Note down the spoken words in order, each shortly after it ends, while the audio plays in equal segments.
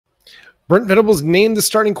Brent Venables named the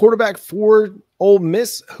starting quarterback for Ole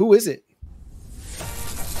Miss. Who is it?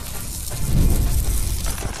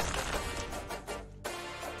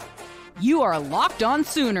 You are Locked On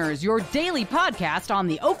Sooners, your daily podcast on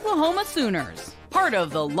the Oklahoma Sooners. Part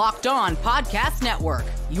of the Locked On Podcast Network,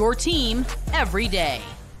 your team every day.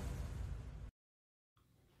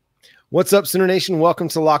 What's up, Sooner Nation? Welcome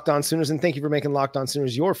to Locked On Sooners, and thank you for making Locked On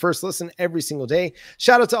Sooners your first listen every single day.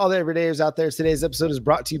 Shout out to all the everydayers out there. Today's episode is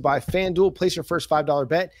brought to you by FanDuel. Place your first $5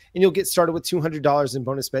 bet, and you'll get started with $200 in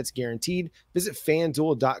bonus bets guaranteed. Visit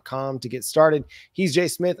FanDuel.com to get started. He's Jay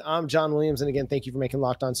Smith. I'm John Williams, and again, thank you for making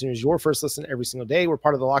Locked On Sooners your first listen every single day. We're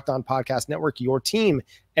part of the Locked On Podcast Network, your team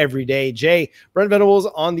every day. Jay, Brent Venables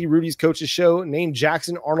on the Rudy's Coaches Show named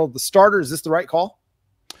Jackson Arnold the starter. Is this the right call?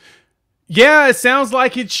 Yeah, it sounds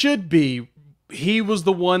like it should be. He was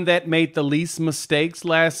the one that made the least mistakes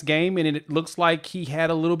last game, and it looks like he had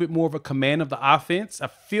a little bit more of a command of the offense. I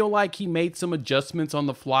feel like he made some adjustments on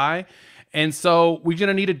the fly, and so we're going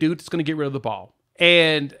to need a dude that's going to get rid of the ball.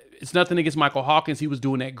 And it's nothing against Michael Hawkins. He was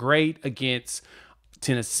doing that great against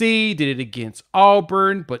Tennessee, did it against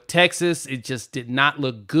Auburn, but Texas, it just did not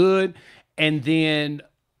look good. And then,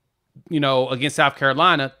 against South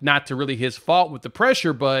Carolina, not to really his fault with the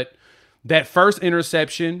pressure, but that first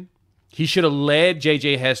interception, he should have led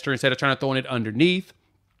J.J. Hester instead of trying to throw it underneath,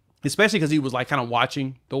 especially because he was like kind of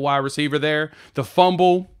watching the wide receiver there. The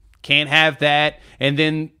fumble, can't have that. And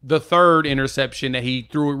then the third interception that he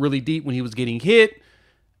threw it really deep when he was getting hit,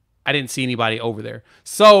 I didn't see anybody over there.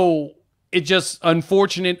 So it just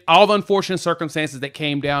unfortunate, all the unfortunate circumstances that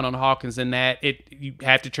came down on Hawkins and that you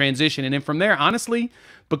have to transition. And then from there, honestly,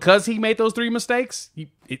 because he made those three mistakes,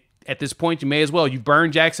 at this point, you may as well. You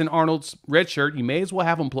burned Jackson Arnold's red shirt. You may as well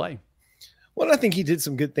have him play. Well, I think he did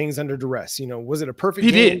some good things under duress. Was it a perfect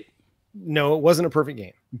game? He did. No, it wasn't a perfect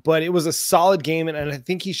game, but it was a solid game. And I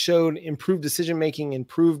think he showed improved decision-making,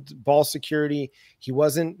 improved ball security. He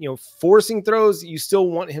wasn't, forcing throws. You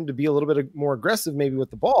still want him to be a little bit more aggressive maybe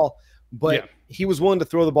with the ball, but he was willing to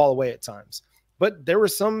throw the ball away at times. But there were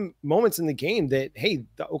some moments in the game that, hey,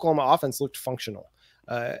 the Oklahoma offense looked functional.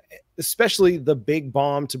 Especially the big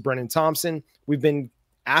bomb to Brennan Thompson. We've been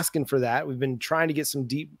asking for that. We've been trying to get some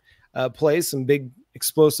deep plays, some big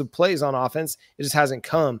explosive plays on offense. It just hasn't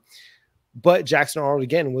come. But Jackson Arnold,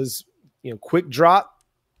 again, was, quick drop,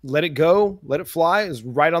 let it go, let it fly. It was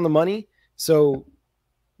right on the money. So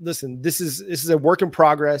listen, this is a work in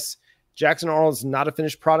progress. Jackson Arnold is not a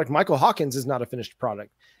finished product. Michael Hawkins is not a finished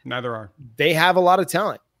product. Neither are. They have a lot of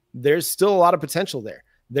talent. There's still a lot of potential there.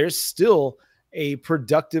 There's still a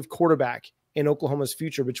productive quarterback in Oklahoma's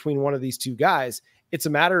future between one of these two guys. It's a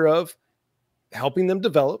matter of helping them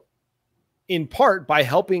develop, in part by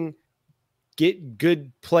helping get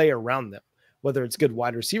good play around them, whether it's good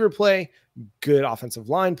wide receiver play, good offensive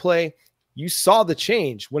line play. You saw the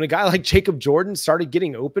change when a guy like Jacob Jordan started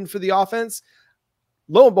getting open for the offense.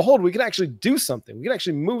 Lo and behold, we could actually do something. We could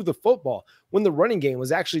actually move the football when the running game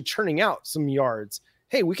was actually churning out some yards.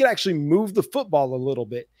 Hey, we could actually move the football a little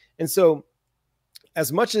bit. And so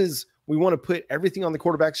as much as we want to put everything on the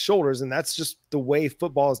quarterback's shoulders, and that's just the way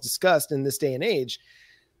football is discussed in this day and age,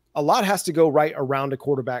 a lot has to go right around a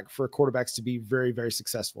quarterback for quarterbacks to be very, very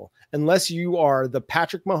successful. Unless you are the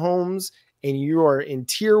Patrick Mahomes and you are in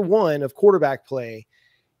tier one of quarterback play,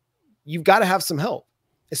 you've got to have some help,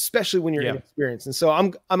 especially when you're inexperienced. And so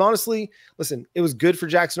I'm honestly, listen, it was good for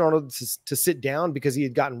Jackson Arnold to sit down because he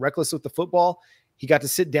had gotten reckless with the football. He got to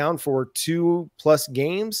sit down for 2+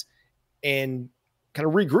 games and kind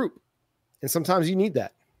of regroup. And sometimes you need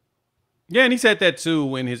that. Yeah, and he said that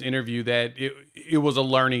too in his interview, that it was a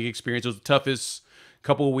learning experience. It was the toughest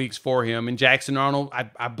couple of weeks for him. And Jackson Arnold,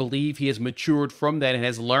 I believe he has matured from that and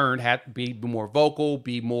has learned how to be more vocal,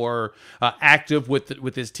 be more active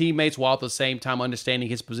with his teammates, while at the same time understanding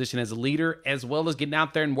his position as a leader, as well as getting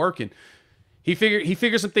out there and working. He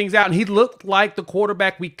figured some things out, and he looked like the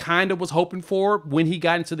quarterback we kind of was hoping for when he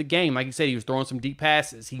got into the game. Like you said, he was throwing some deep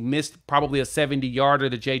passes. He missed probably a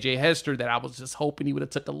 70-yarder to J.J. Hester that I was just hoping he would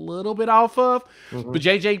have took a little bit off of. Mm-hmm. But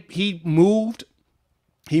J.J., he moved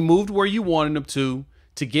where you wanted him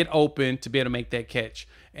to get open, to be able to make that catch.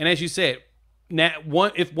 And as you said, now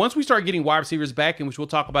once we start getting wide receivers back, and which we'll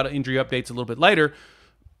talk about injury updates a little bit later,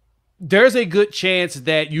 there's a good chance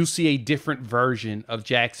that you see a different version of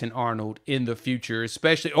Jackson Arnold in the future,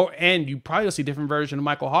 and you probably will see a different version of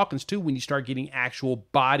Michael Hawkins too when you start getting actual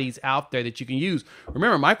bodies out there that you can use.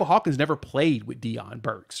 Remember, Michael Hawkins never played with Deion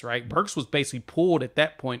Burks, right? Burks was basically pulled at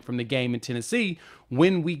that point from the game in Tennessee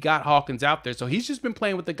when we got Hawkins out there. So he's just been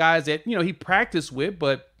playing with the guys that, he practiced with,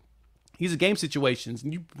 but He's a game situations,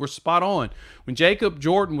 and you were spot on. When Jacob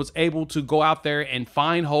Jordan was able to go out there and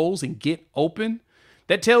find holes and get open,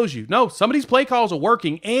 that tells you, no, some of these play calls are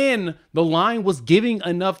working, and the line was giving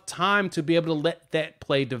enough time to be able to let that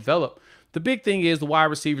play develop. The big thing is the wide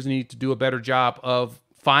receivers need to do a better job of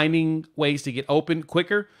finding ways to get open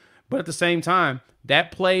quicker, but at the same time,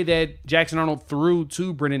 that play that Jackson Arnold threw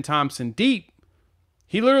to Brennan Thompson deep,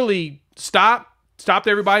 he literally stopped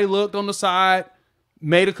everybody, looked on the side,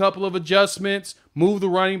 made a couple of adjustments, moved the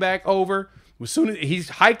running back over. As soon as he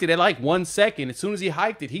hiked it at like 1 second, as soon as he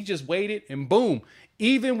hiked it, he just waited and boom.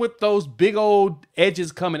 Even with those big old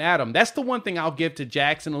edges coming at him, that's the one thing I'll give to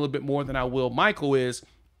Jackson a little bit more than I will Michael is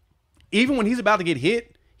even when he's about to get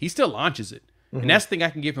hit, he still launches it. And that's the thing I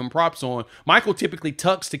can give him props on. Michael typically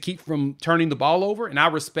tucks to keep from turning the ball over, and I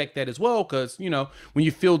respect that as well because, you know, when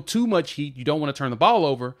you feel too much heat, you don't want to turn the ball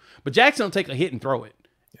over. But Jackson will take a hit and throw it.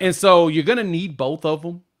 Yeah. And so you're going to need both of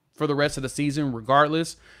them for the rest of the season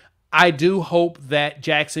regardless. I do hope that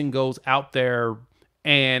Jackson goes out there,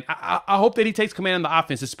 and I hope that he takes command of the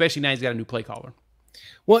offense, especially now he's got a new play caller.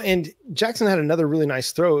 Well, and Jackson had another really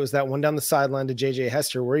nice throw. It was that one down the sideline to J.J.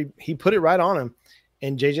 Hester where he put it right on him.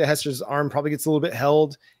 And J.J. Hester's arm probably gets a little bit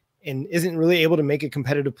held and isn't really able to make a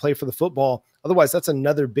competitive play for the football. Otherwise, that's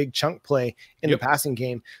another big chunk play in the passing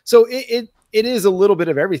game. So it is a little bit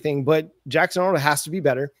of everything, but Jackson Arnold has to be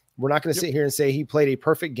better. We're not going to sit here and say he played a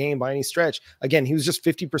perfect game by any stretch. Again, he was just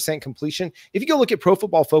 50% completion. If you go look at Pro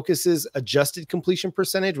Football Focus's adjusted completion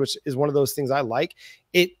percentage, which is one of those things I like,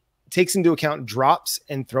 it takes into account drops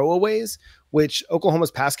and throwaways, which Oklahoma's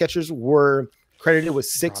pass catchers were credited with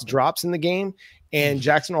 6 drops in the game. And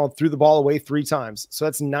Jackson Arnold threw the ball away 3 times. So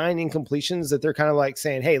that's 9 incompletions that they're kind of like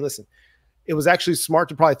saying, hey, listen, it was actually smart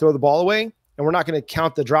to probably throw the ball away, and we're not going to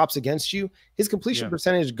count the drops against you. His completion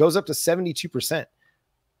percentage goes up to 72%,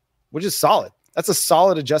 which is solid. That's a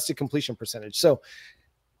solid adjusted completion percentage. So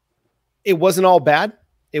it wasn't all bad.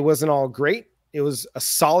 It wasn't all great. It was a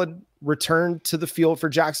solid return to the field for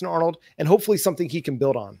Jackson Arnold, and hopefully something he can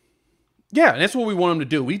build on. Yeah, and that's what we want him to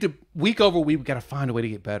do. Week over week, we got to find a way to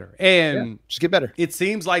get better. And just get better. It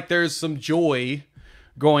seems like there's some joy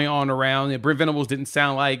going on around. And Brent Venables didn't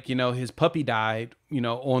sound like, you know, his puppy died, you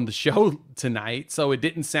know, on the show tonight. So it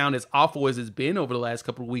didn't sound as awful as it's been over the last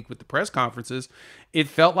couple of weeks with the press conferences. It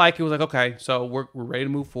felt like it was like, okay, so we're ready to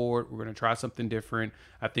move forward. We're going to try something different.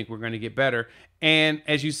 I think we're going to get better. And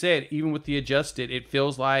as you said, even with the adjusted, it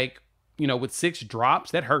feels like, you know, with 6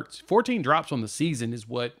 drops, that hurts. 14 drops on the season is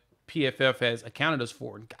what PFF has accounted us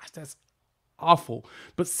for. And gosh, that's awful.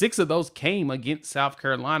 But 6 of those came against South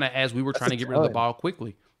Carolina as we were trying to get rid of the ball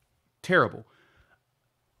quickly. Terrible.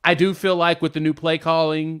 I do feel like with the new play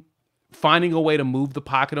calling, finding a way to move the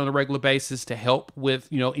pocket on a regular basis to help with,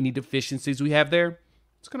 you know, any deficiencies we have there,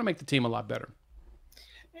 it's going to make the team a lot better.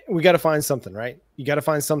 We got to find something, right? You got to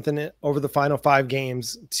find something over the final 5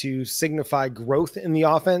 games to signify growth in the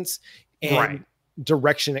offense and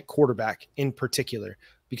direction at quarterback in particular.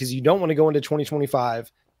 Because you don't want to go into 2025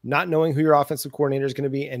 not knowing who your offensive coordinator is going to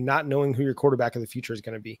be and not knowing who your quarterback of the future is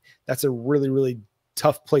going to be. That's a really, really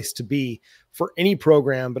tough place to be for any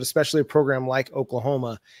program, but especially a program like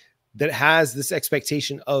Oklahoma that has this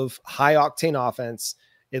expectation of high octane offense,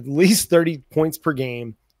 at least 30 points per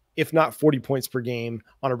game, if not 40 points per game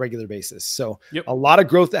on a regular basis. So a lot of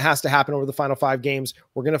growth that has to happen over the final 5 games.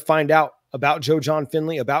 We're going to find out about Joe Jon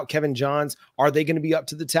Finley, about Kevin Johns. Are they going to be up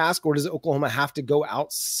to the task, or does Oklahoma have to go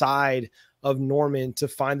outside of Norman to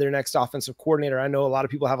find their next offensive coordinator? I know a lot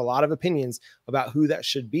of people have a lot of opinions about who that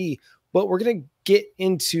should be, but we're going to get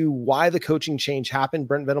into why the coaching change happened.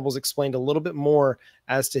 Brent Venables explained a little bit more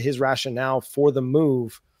as to his rationale for the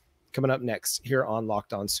move coming up next here on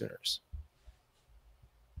Locked On Sooners.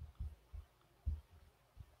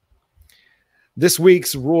 This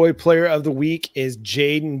week's Roy Player of the Week is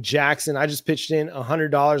Jaden Jackson. I just pitched in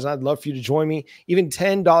 $100, and I'd love for you to join me. Even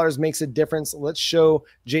 $10 makes a difference. Let's show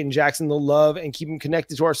Jaden Jackson the love and keep him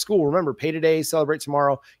connected to our school. Remember, pay today, celebrate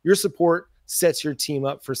tomorrow. Your support sets your team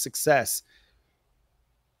up for success.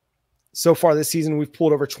 So far this season, we've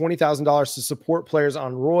pulled over $20,000 to support players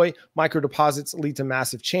on Roy. Micro deposits lead to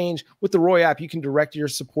massive change. With the Roy app, you can direct your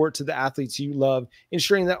support to the athletes you love,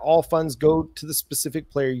 ensuring that all funds go to the specific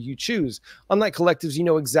player you choose. Unlike collectives, you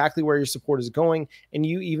know exactly where your support is going, and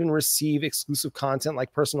you even receive exclusive content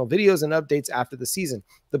like personal videos and updates after the season.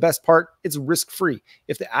 The best part, it's risk-free.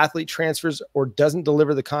 If the athlete transfers or doesn't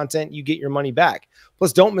deliver the content, you get your money back.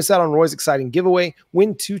 Plus, don't miss out on Roy's exciting giveaway.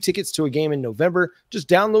 Win 2 tickets to a game in November. Just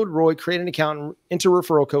download Roy, create an account, and enter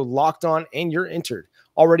referral code LOCKEDON, and you're entered.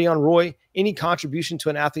 Already on Roy, any contribution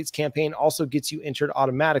to an athlete's campaign also gets you entered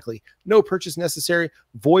automatically. No purchase necessary,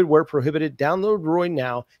 void where prohibited. Download Roy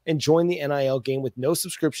now and join the NIL game with no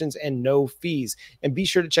subscriptions and no fees. And be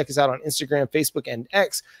sure to check us out on Instagram, Facebook, and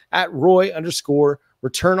X at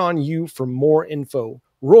Roy_return on you for more info.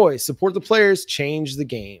 Roy, support the players, change the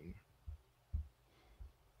game.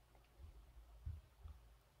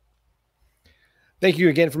 Thank you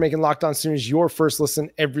again for making Locked On Sooners your first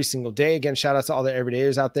listen every single day. Again, shout out to all the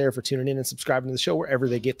everydayers out there for tuning in and subscribing to the show wherever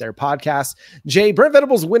they get their podcasts. Jay, Brent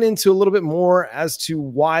Venables went into a little bit more as to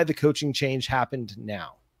why the coaching change happened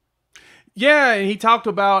now. Yeah, and he talked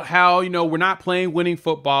about how, we're not playing winning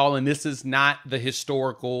football, and this is not the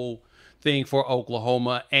historical thing for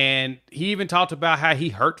Oklahoma. And he even talked about how he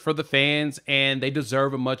hurt for the fans and they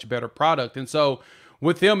deserve a much better product. And so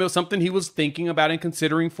with him, it was something he was thinking about and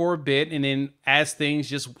considering for a bit. And then as things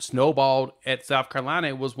just snowballed at South Carolina,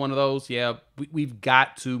 it was one of those, we've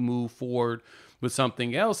got to move forward with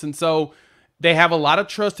something else. And so they have a lot of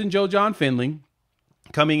trust in Joe Jon Finley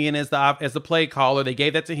coming in as the play caller. They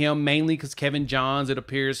gave that to him mainly because Kevin Johns, it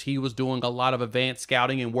appears he was doing a lot of advanced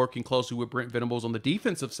scouting and working closely with Brent Venables on the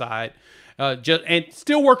defensive side, and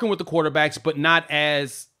still working with the quarterbacks, but not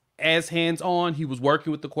as hands-on. He was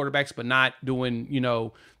working with the quarterbacks, but not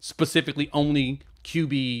doing, specifically only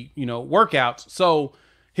QB, workouts. So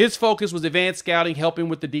his focus was advanced scouting, helping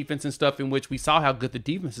with the defense and stuff, in which we saw how good the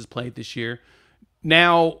defense has played this year.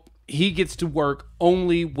 Now he gets to work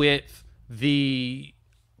only with the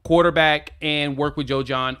quarterback and work with Joe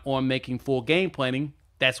Jon on making full game planning.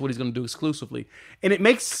 That's what he's going to do exclusively. And it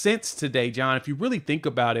makes sense today, John, if you really think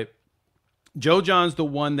about it. Joe Jon's the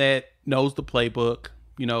one that knows the playbook.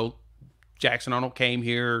 Jackson Arnold came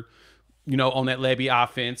here, on that Levy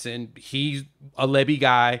offense, and he's a Levy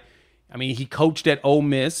guy. I mean, he coached at Ole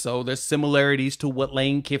Miss, so there's similarities to what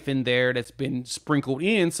Lane Kiffin there that's been sprinkled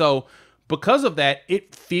in. So because of that,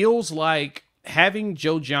 it feels like having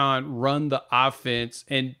Joe Jon run the offense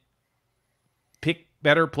and pick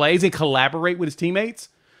better plays and collaborate with his teammates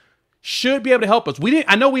should be able to help us.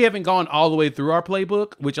 I know we haven't gone all the way through our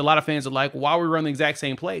playbook, which a lot of fans are like, why are we running the exact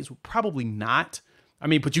same plays? Well, probably not. I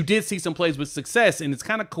mean, but you did see some plays with success, and it's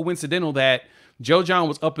kind of coincidental that Joe Jon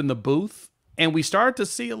was up in the booth, and we started to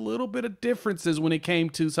see a little bit of differences when it came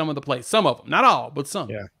to some of the plays. Some of them, not all, but some.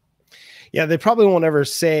 Yeah, they probably won't ever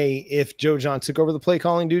say if Joe Jon took over the play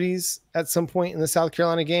calling duties at some point in the South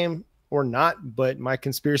Carolina game or not, but my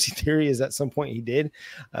conspiracy theory is at some point he did,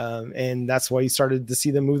 and that's why you started to see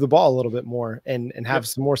them move the ball a little bit more and have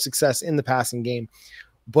some more success in the passing game.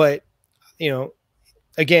 But,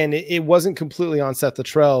 again, it wasn't completely on Seth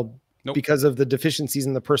Luttrell because of the deficiencies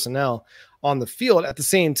in the personnel on the field. At the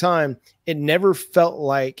same time, it never felt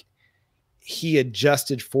like he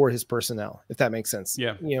adjusted for his personnel, if that makes sense.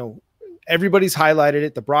 Yeah. Everybody's highlighted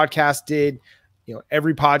it. The broadcast did,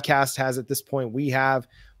 every podcast has at this point, we have,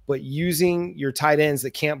 but using your tight ends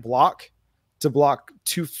that can't block to block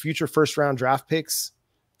 2 future first-round draft picks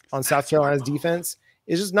on South Carolina's defense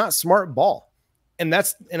is just not smart ball. And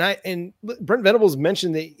Brent Venables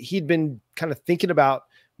mentioned that he'd been kind of thinking about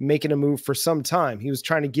making a move for some time. He was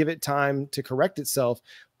trying to give it time to correct itself,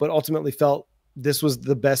 but ultimately felt this was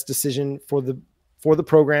the best decision for the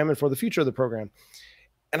program and for the future of the program.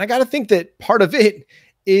 And I got to think that part of it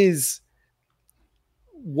is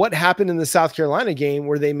what happened in the South Carolina game,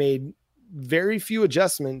 where they made very few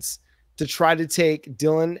adjustments to try to take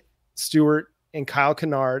Dylan Stewart and Kyle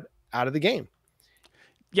Kennard out of the game.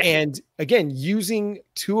 Yeah. And again, using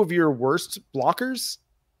 2 of your worst blockers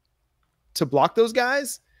to block those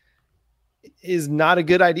guys is not a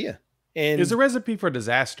good idea. And it's a recipe for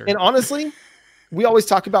disaster. And honestly, we always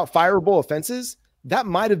talk about fireable offenses. That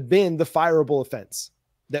might have been the fireable offense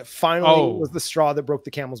that finally was the straw that broke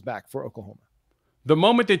the camel's back for Oklahoma. The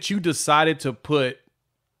moment that you decided to put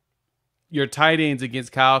your tight ends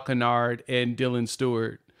against Kyle Kennard and Dylan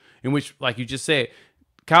Stewart, in which, like you just said,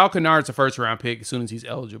 Kyle Kennard's a first-round pick as soon as he's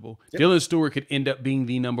eligible. Yep. Dylan Stewart could end up being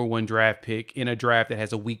the #1 draft pick in a draft that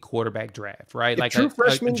has a weak quarterback draft, right? If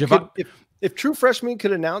true freshmen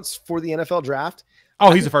could announce for the NFL draft,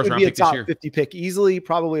 he's a first-round pick this year. 50 pick, easily,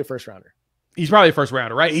 probably a first-rounder. He's probably a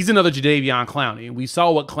first-rounder, right? He's another Jadeveon Clowney. And we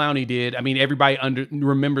saw what Clowney did. I mean, everybody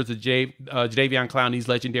remembers the Jadeveon Clowney's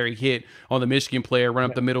legendary hit on the Michigan player, run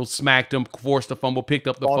up the middle, smacked him, forced a fumble, picked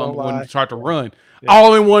up the fumble, and started to run. Yeah.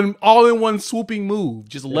 All in one swooping move,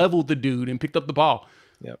 just leveled the dude and picked up the ball.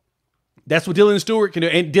 Yep. That's what Dylan Stewart can do.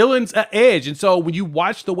 And Dylan's an edge. And so when you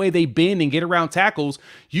watch the way they bend and get around tackles,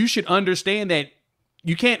 you should understand that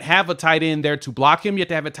you can't have a tight end there to block him. You have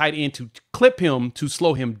to have a tight end to clip him, to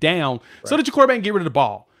slow him down, so that your quarterback can get rid of the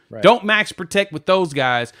ball. Right. Don't max protect with those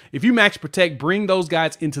guys. If you max protect, bring those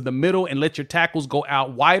guys into the middle and let your tackles go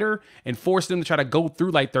out wider and force them to try to go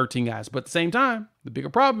through like 13 guys. But at the same time, the bigger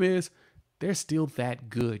problem is they're still that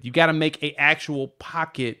good. You got to make an actual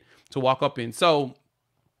pocket to walk up in. So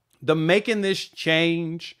the making this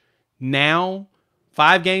change now,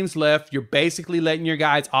 5 games left, you're basically letting your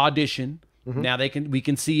guys audition. Now we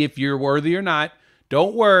can see if you're worthy or not.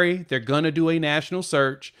 Don't worry, they're going to do a national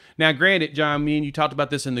search. Now, granted, John, me and you talked about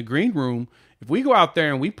this in the green room. If we go out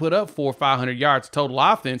there and we put up 400 or 500 yards total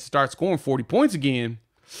offense, start scoring 40 points again,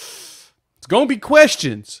 it's going to be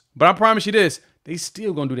questions. But I promise you this, they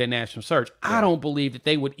still going to do that national search. Yeah. I don't believe that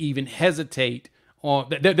they would even hesitate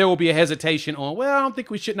on, there will be a hesitation on, well, I don't think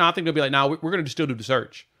we should. No, I think they'll be like, no, we're going to still do the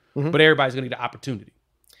search. But everybody's going to get the opportunity.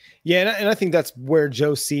 Yeah, and I think that's where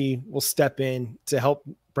Joe C will step in to help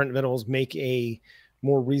Brent Venables make a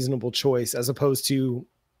more reasonable choice, as opposed to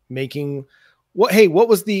making what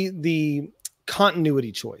was the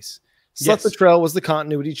continuity choice? Seth Luttrell was the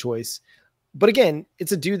continuity choice. But again,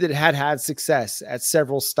 it's a dude that had success at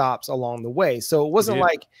several stops along the way. So it wasn't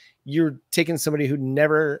like you're taking somebody who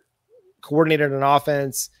never coordinated an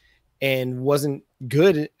offense and wasn't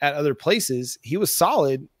good at other places. He was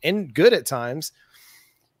solid and good at times.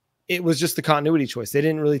 It was just the continuity choice. They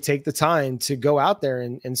didn't really take the time to go out there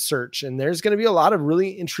and search. And there's going to be a lot of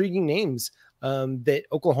really intriguing names that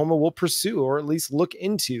Oklahoma will pursue, or at least look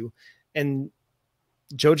into. And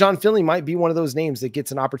Joe Jon Finley might be one of those names that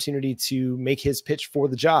gets an opportunity to make his pitch for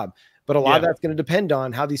the job. But a lot of that's going to depend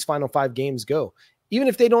on how these final 5 games go. Even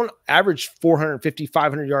if they don't average 450,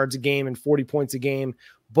 500 yards a game and 40 points a game,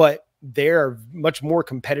 but they're much more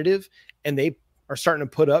competitive and they are starting to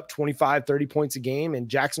put up 25, 30 points a game, and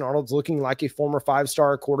Jackson Arnold's looking like a former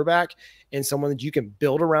 5-star quarterback and someone that you can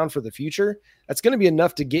build around for the future, that's going to be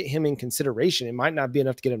enough to get him in consideration. It might not be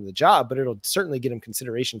enough to get him the job, but it'll certainly get him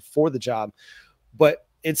consideration for the job. But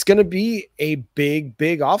it's going to be a big,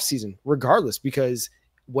 big offseason regardless, because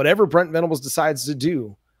whatever Brent Venables decides to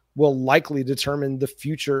do will likely determine the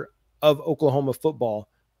future of Oklahoma football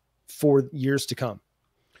for years to come.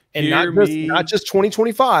 And not just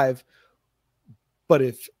 2025, but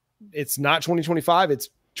if it's not 2025, it's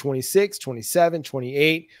 26, 27,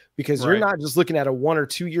 28, because you're not just looking at a 1 or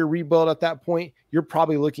 2 year rebuild at that point. You're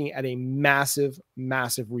probably looking at a massive,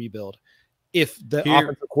 massive rebuild if the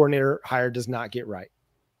offensive coordinator hire does not get right.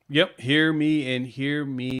 Yep. Hear me and hear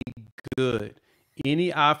me good.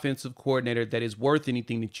 Any offensive coordinator that is worth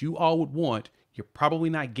anything that you all would want, you're probably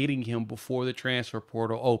not getting him before the transfer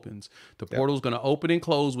portal opens. The portal is going to open and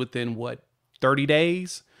close within 30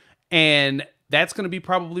 days. And that's going to be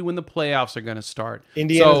probably when the playoffs are going to start.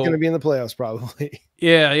 Indiana's going to be in the playoffs probably.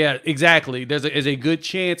 Yeah, exactly. There's a good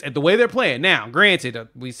chance at the way they're playing. Now, granted,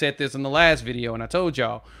 we said this in the last video, and I told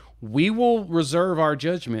y'all, we will reserve our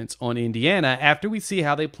judgments on Indiana after we see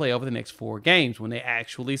how they play over the next 4 games, when they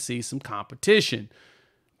actually see some competition.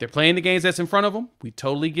 They're playing the games that's in front of them. We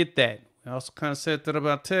totally get that. I also kind of said that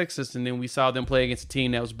about Texas, and then we saw them play against a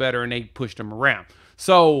team that was better, and they pushed them around.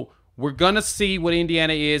 So we're going to see what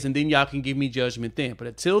Indiana is, and then y'all can give me judgment then. But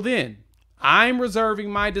until then, I'm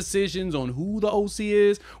reserving my decisions on who the OC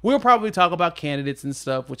is. We'll probably talk about candidates and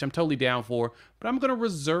stuff, which I'm totally down for. But I'm going to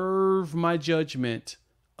reserve my judgment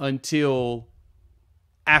until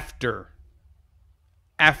after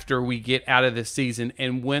we get out of this season.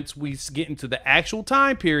 And once we get into the actual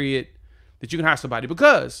time period that you can hire somebody.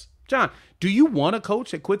 Because, John, do you want a coach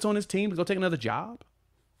that quits on his team to go take another job?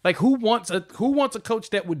 Like, who wants a coach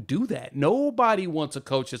that would do that? Nobody wants a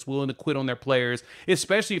coach that's willing to quit on their players,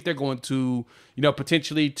 especially if they're going to,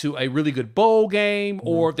 potentially to a really good bowl game,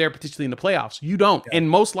 or if they're potentially in the playoffs. You don't. Yeah. And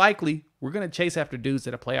most likely, we're going to chase after dudes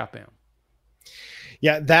that are playoff bound.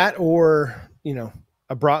 Yeah, that, or,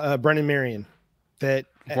 a Brennan Marion, that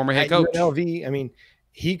former head coach. UNLV, I mean,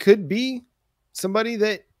 he could be somebody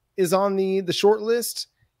that is on the short list.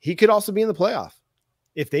 He could also be in the playoff.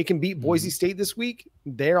 If they can beat Boise State this week,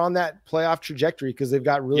 they're on that playoff trajectory because they've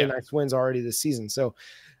got really nice wins already this season. So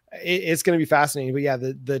it's going to be fascinating. But yeah,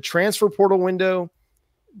 the transfer portal window,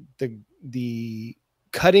 the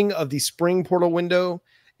cutting of the spring portal window,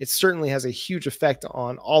 it certainly has a huge effect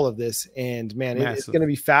on all of this. And man, it's going to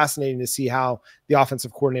be fascinating to see how the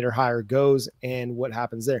offensive coordinator hire goes and what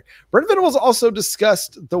happens there. Brent Venables also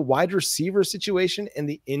discussed the wide receiver situation and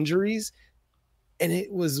the injuries. And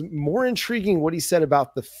it was more intriguing what he said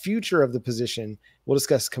about the future of the position. We'll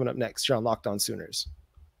discuss coming up next here on Locked On Sooners.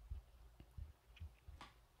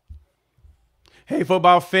 Hey,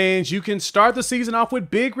 football fans, you can start the season off with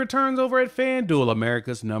big returns over at FanDuel,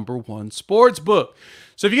 America's #1 sports book.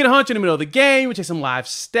 So if you get a hunch in the middle of the game, we take some live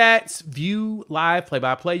stats, view live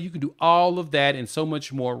play-by-play. You can do all of that and so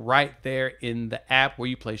much more right there in the app where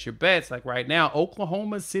you place your bets. Like right now,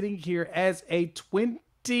 Oklahoma's sitting here as a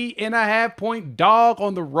 20.5-point dog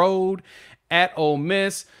on the road at Ole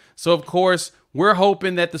Miss. So, of course, we're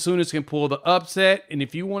hoping that the Sooners can pull the upset, and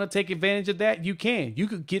if you want to take advantage of that, you can. You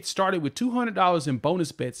could get started with $200 in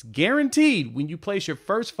bonus bets guaranteed when you place your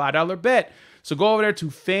first $5 bet. So go over there to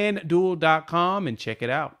FanDuel.com and check it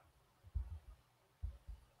out.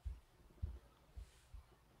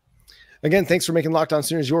 Again, thanks for making Locked On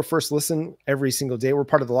Sooners your first listen every single day. We're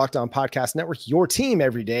part of the Locked On Podcast Network, your team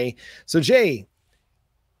every day. So, Jay,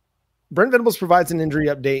 Brent Venables provides an injury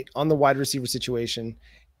update on the wide receiver situation,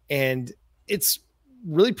 and it's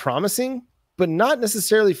really promising, but not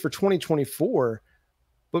necessarily for 2024.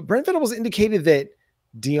 But Brent Venables indicated that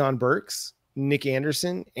Deion Burks, Nick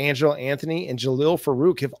Anderson, Angelo Anthony, and Jalil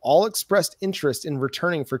Farouk have all expressed interest in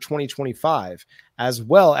returning for 2025, as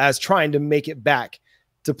well as trying to make it back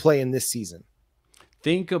to play in this season.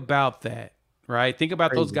 Think about that, right? Think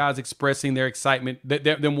about those guys expressing their excitement,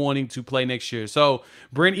 them wanting to play next year. So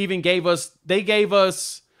Brent even gave us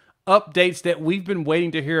updates that we've been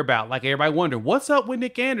waiting to hear about. Like everybody wondering, what's up with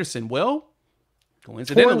Nick Anderson? Well,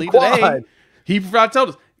 coincidentally today, he told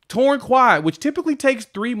us torn quad, which typically takes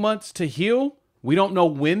 3 months to heal. We don't know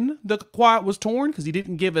when the quad was torn because he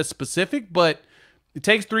didn't give a specific, but it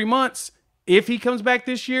takes 3 months. If he comes back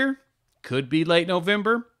this year, could be late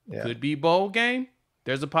November, could be bowl game.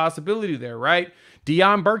 There's a possibility there, right?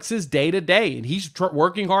 Deion Burks is day-to-day, and he's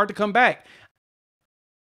working hard to come back.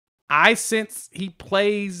 I sense he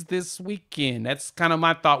plays this weekend. That's kind of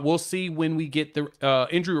my thought. We'll see when we get the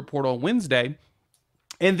injury report on Wednesday.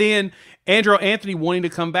 And then Andrew Anthony wanting to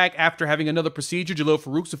come back after having another procedure. Jalil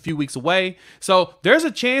Farouk's a few weeks away. So there's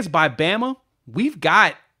a chance by Bama, we've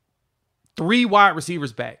got 3 wide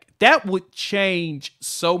receivers back. That would change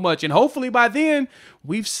so much. And hopefully by then,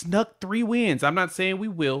 we've snuck 3 wins. I'm not saying we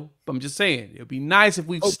will, but I'm just saying it would be nice if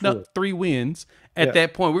we've snuck 3 wins at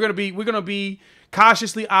that point. We're gonna be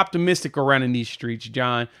cautiously optimistic around in these streets,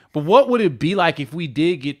 John. But what would it be like if we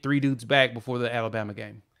did get 3 dudes back before the Alabama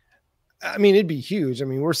game? I mean, it'd be huge. I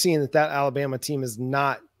mean, we're seeing that Alabama team is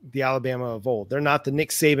not the Alabama of old. They're not the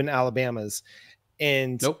Nick Saban Alabamas.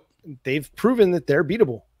 And they've proven that they're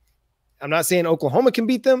beatable. I'm not saying Oklahoma can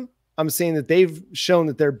beat them. I'm saying that they've shown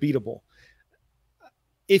that they're beatable.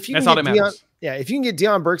 If you can get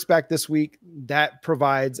Deion Burks back this week, that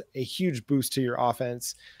provides a huge boost to your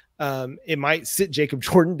offense. It might sit Jacob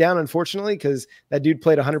Jordan down, unfortunately, because that dude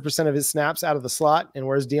played 100% of his snaps out of the slot. And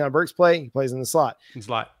where's Deion Burks play? He plays in the slot.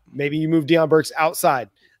 Maybe you move Deion Burks outside.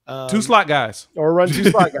 2 slot guys. Or run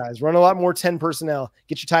 2 slot guys. Run a lot more 10 personnel.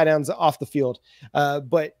 Get your tight ends off the field.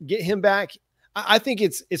 But get him back. I think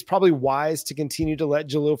it's probably wise to continue to let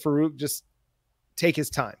Jalil Farouk just take his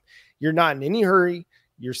time. You're not in any hurry.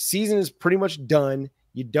 Your season is pretty much done.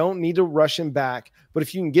 You don't need to rush him back. But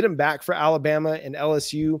if you can get him back for Alabama and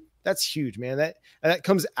LSU, that's huge, man. That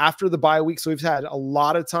comes after the bye week. So we've had a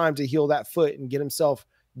lot of time to heal that foot and get himself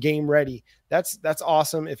game ready. That's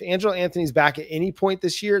awesome. If Angelo Anthony's back at any point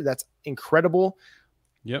this year, that's incredible.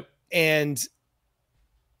 Yep. And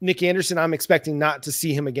Nick Anderson, I'm expecting not to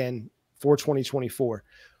see him again for 2024.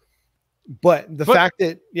 But the fact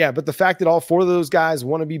that all 4 of those guys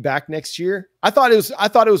want to be back next year, I thought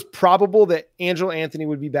it was probable that Angelo Anthony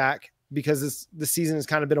would be back because the season has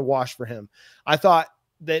kind of been a wash for him. I thought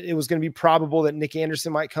that it was going to be probable that Nick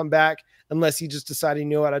Anderson might come back unless he just decided, you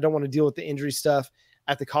know what, I don't want to deal with the injury stuff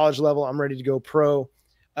at the college level. I'm ready to go pro.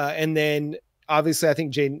 And then obviously I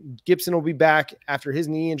think Jaden Gibson will be back after his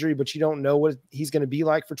knee injury, but you don't know what he's going to be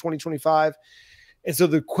like for 2025. And so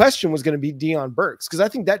the question was going to be Deion Burks, because I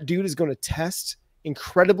think that dude is going to test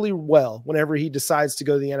incredibly well whenever he decides to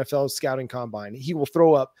go to the NFL scouting combine. He will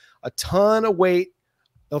throw up a ton of weight.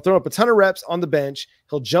 He'll throw up a ton of reps on the bench.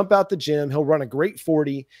 He'll jump out the gym. He'll run a great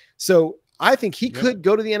 40. So I think he could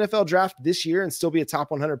go to the NFL draft this year and still be a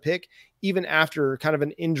top 100 pick, even after kind of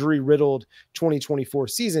an injury-riddled 2024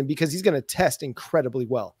 season, because he's going to test incredibly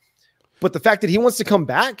well. But the fact that he wants to come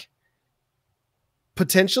back,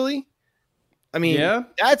 potentially, I mean,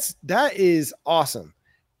 that is awesome.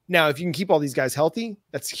 Now, if you can keep all these guys healthy,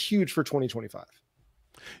 that's huge for 2025.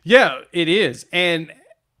 Yeah, it is. And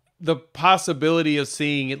the possibility of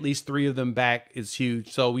seeing at least 3 of them back is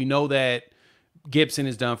huge. So we know that Gibson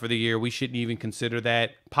is done for the year. We shouldn't even consider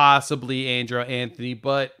that. Possibly Andrew Anthony,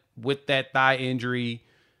 but with that thigh injury,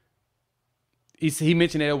 he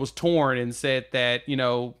mentioned that it was torn and said that,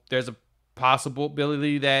 there's a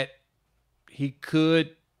possibility that he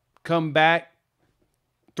could come back.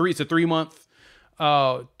 It's a 3-month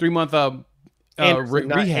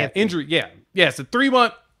rehab injury. Yeah. It's a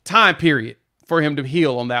 3-month time period for him to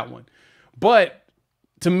heal on that one. But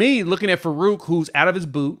to me, looking at Farouk, who's out of his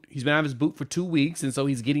boot, he's been out of his boot for 2 weeks, and so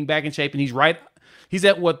he's getting back in shape, and he's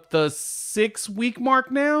at what, the 6-week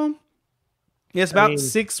mark now? Yeah, it's about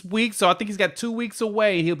 6 weeks. So I think he's got 2 weeks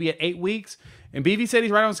away. He'll be at 8 weeks. And BV said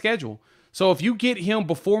he's right on schedule. So if you get him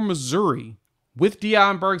before Missouri with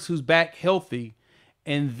Deion Burks, who's back healthy,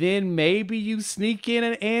 and then maybe you sneak in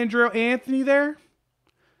an Andrew Anthony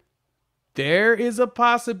there is a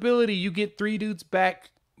possibility you get 3 dudes back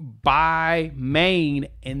by Maine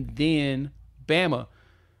and then Bama.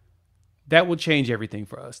 That would change everything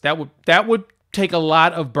for us. That would take a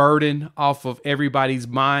lot of burden off of everybody's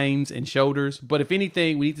minds and shoulders. But if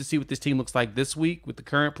anything, we need to see what this team looks like this week with the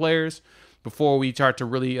current players before we start to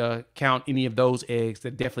really count any of those eggs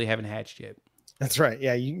that definitely haven't hatched yet. That's right.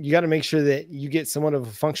 Yeah, you got to make sure that you get somewhat of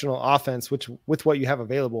a functional offense, with what you have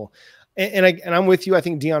available. And I'm with you. I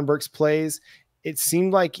think Deion Burks plays. It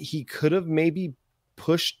seemed like he could have maybe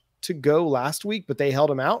pushed to go last week, but they held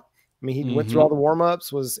him out. I mean, he went through all the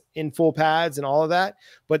warm-ups, was in full pads and all of that,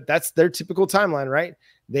 but that's their typical timeline, right?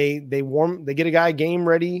 They get a guy game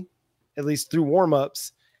ready, at least through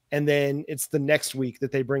warm-ups, and then it's the next week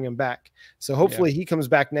that they bring him back. So hopefully he comes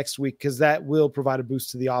back next week, because that will provide a boost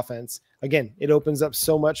to the offense. Again, it opens up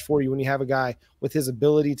so much for you when you have a guy with his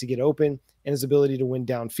ability to get open and his ability to win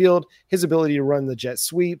downfield, his ability to run the jet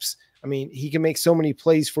sweeps. I mean, he can make so many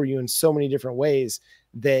plays for you in so many different ways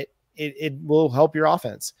that it will help your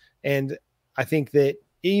offense. And I think that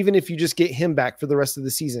even if you just get him back for the rest of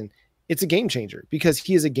the season, it's a game changer, because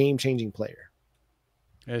he is a game-changing player.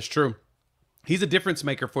 That's true. He's a difference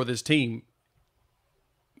maker for this team.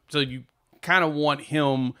 So you kind of want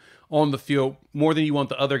him on the field more than you want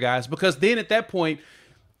the other guys, because then at that point,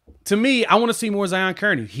 to me, I want to see more Zion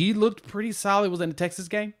Kearney. He looked pretty solid. Was in the Texas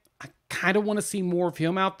game. I kind of want to see more of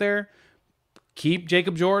him out there. Keep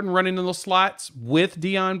Jacob Jordan running in those slots with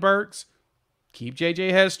Deion Burks. Keep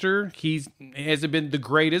J.J. Hester. He hasn't been the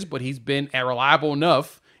greatest, but he's been reliable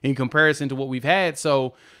enough in comparison to what we've had.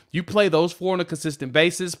 So you play those 4 on a consistent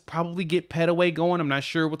basis. Probably get Petaway going. I'm not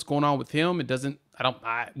sure what's going on with him.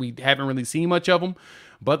 We haven't really seen much of him.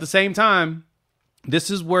 But at the same time, this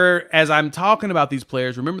is where, as I'm talking about these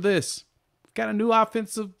players, remember this. We've got a new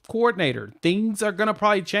offensive coordinator. Things are going to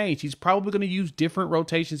probably change. He's probably going to use different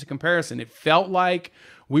rotations in comparison. It felt like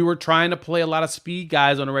we were trying to play a lot of speed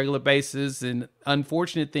guys on a regular basis. And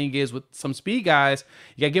unfortunate thing is, with some speed guys,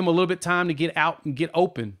 you got to give them a little bit of time to get out and get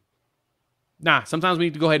open. Sometimes we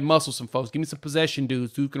need to go ahead and muscle some folks. Give me some possession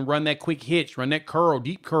dudes who can run that quick hitch, run that curl,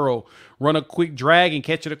 deep curl, run a quick drag and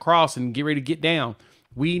catch it across and get ready to get down.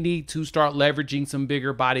 We need to start leveraging some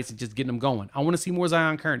bigger bodies and just getting them going. I want to see more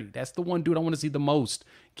Zion Kearney. That's the one dude I want to see the most.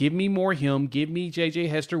 Give me more him. Give me J.J.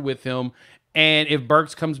 Hester with him. And if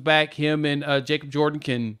Burks comes back, him and Jacob Jordan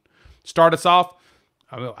can start us off.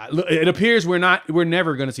 It appears we're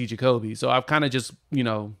never going to see Jacoby. So I've kind of just,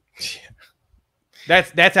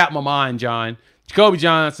 that's out my mind, John. Jacoby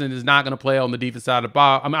Johnson is not going to play on the defensive side of the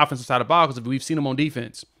ball. Offensive side of the ball, because we've seen him on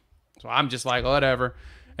defense. So I'm just like, whatever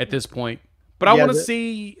at this point. But I want to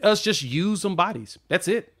see us just use some bodies. That's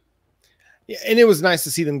it. Yeah, and it was nice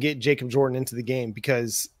to see them get Jacob Jordan into the game,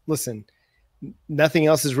 because, listen, nothing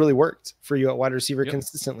else has really worked for you at wide receiver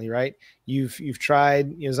consistently, right? You've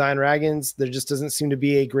tried, Zion Raggins. There just doesn't seem to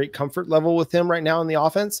be a great comfort level with him right now in the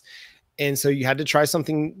offense. And so you had to try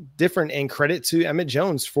something different, and credit to Emmett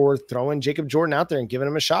Jones for throwing Jacob Jordan out there and giving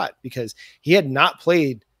him a shot, because he had not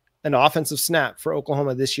played an offensive snap for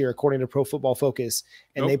Oklahoma this year, according to Pro Football Focus.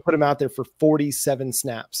 And they put him out there for 47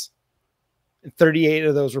 snaps. 38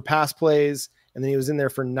 of those were pass plays. And then he was in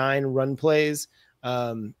there for 9 run plays.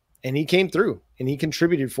 And he came through and he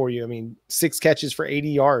contributed for you. I mean, 6 catches for 80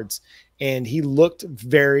 yards. And he looked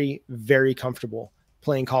very, very comfortable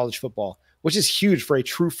playing college football, which is huge for a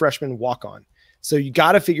true freshman walk-on. So you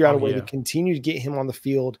got to figure out a way to continue to get him on the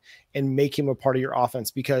field and make him a part of your offense,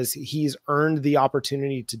 because he's earned the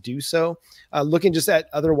opportunity to do so. Looking just at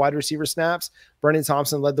other wide receiver snaps, Brennan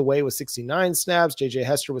Thompson led the way with 69 snaps. J.J.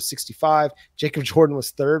 Hester was 65. Jacob Jordan was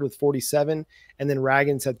third with 47. And then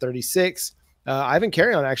Raggins had 36. Ivan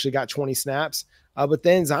Carrion actually got 20 snaps. But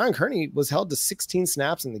then Zion Kearney was held to 16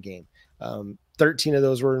 snaps in the game. 13 of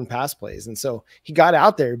those were in pass plays. And so he got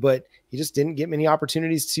out there, but he just didn't get many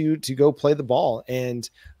opportunities to go play the ball. And,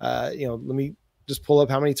 let me just pull up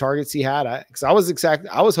how many targets he had. I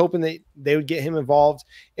was hoping that they would get him involved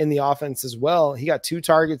in the offense as well. He got 2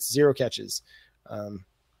 targets, 0 catches.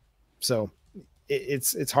 So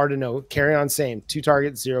it's hard to know. Carry on same, 2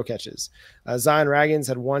 targets, 0 catches. Zion Raggins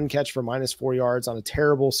had 1 catch for -4 yards on a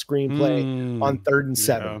terrible screenplay on 3rd and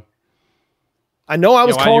 7. Yeah. I know I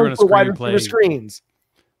was calling for wide screenplay, receiver screens.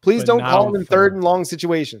 Please don't call them in 3rd and long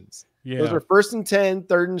situations. Yeah. Those are 1st and 10,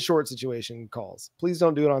 3rd and short situation calls. Please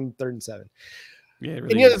don't do it on 3rd and 7. Yeah, it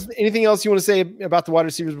really anything else you want to say about the wide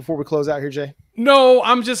receivers before we close out here, Jay? No,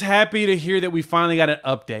 I'm just happy to hear that we finally got an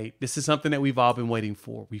update. This is something that we've all been waiting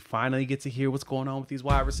for. We finally get to hear what's going on with these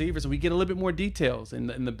wide receivers, and we get a little bit more details, and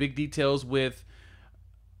the big details with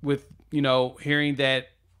hearing that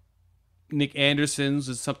Nick Anderson's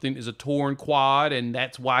is a torn quad, and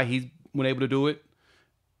that's why he's been able to do it.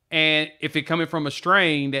 And if it coming from a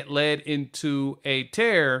strain that led into a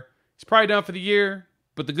tear, he's probably done for the year.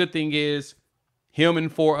 But the good thing is, him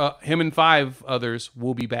and 5 others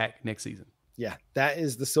will be back next season. Yeah, that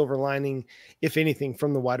is the silver lining, if anything,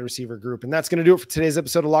 from the wide receiver group. And that's going to do it for today's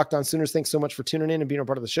episode of Locked On Sooners. Thanks so much for tuning in and being a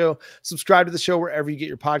part of the show. Subscribe to the show wherever you get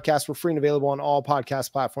your podcasts. We're free and available on all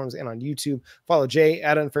podcast platforms and on YouTube. Follow Jay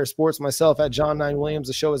at Unfair Sports, myself at John 9 Williams.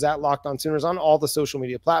 The show is at Locked On Sooners on all the social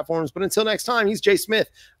media platforms. But until next time, he's Jay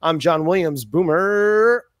Smith. I'm John Williams.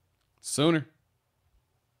 Boomer. Sooner.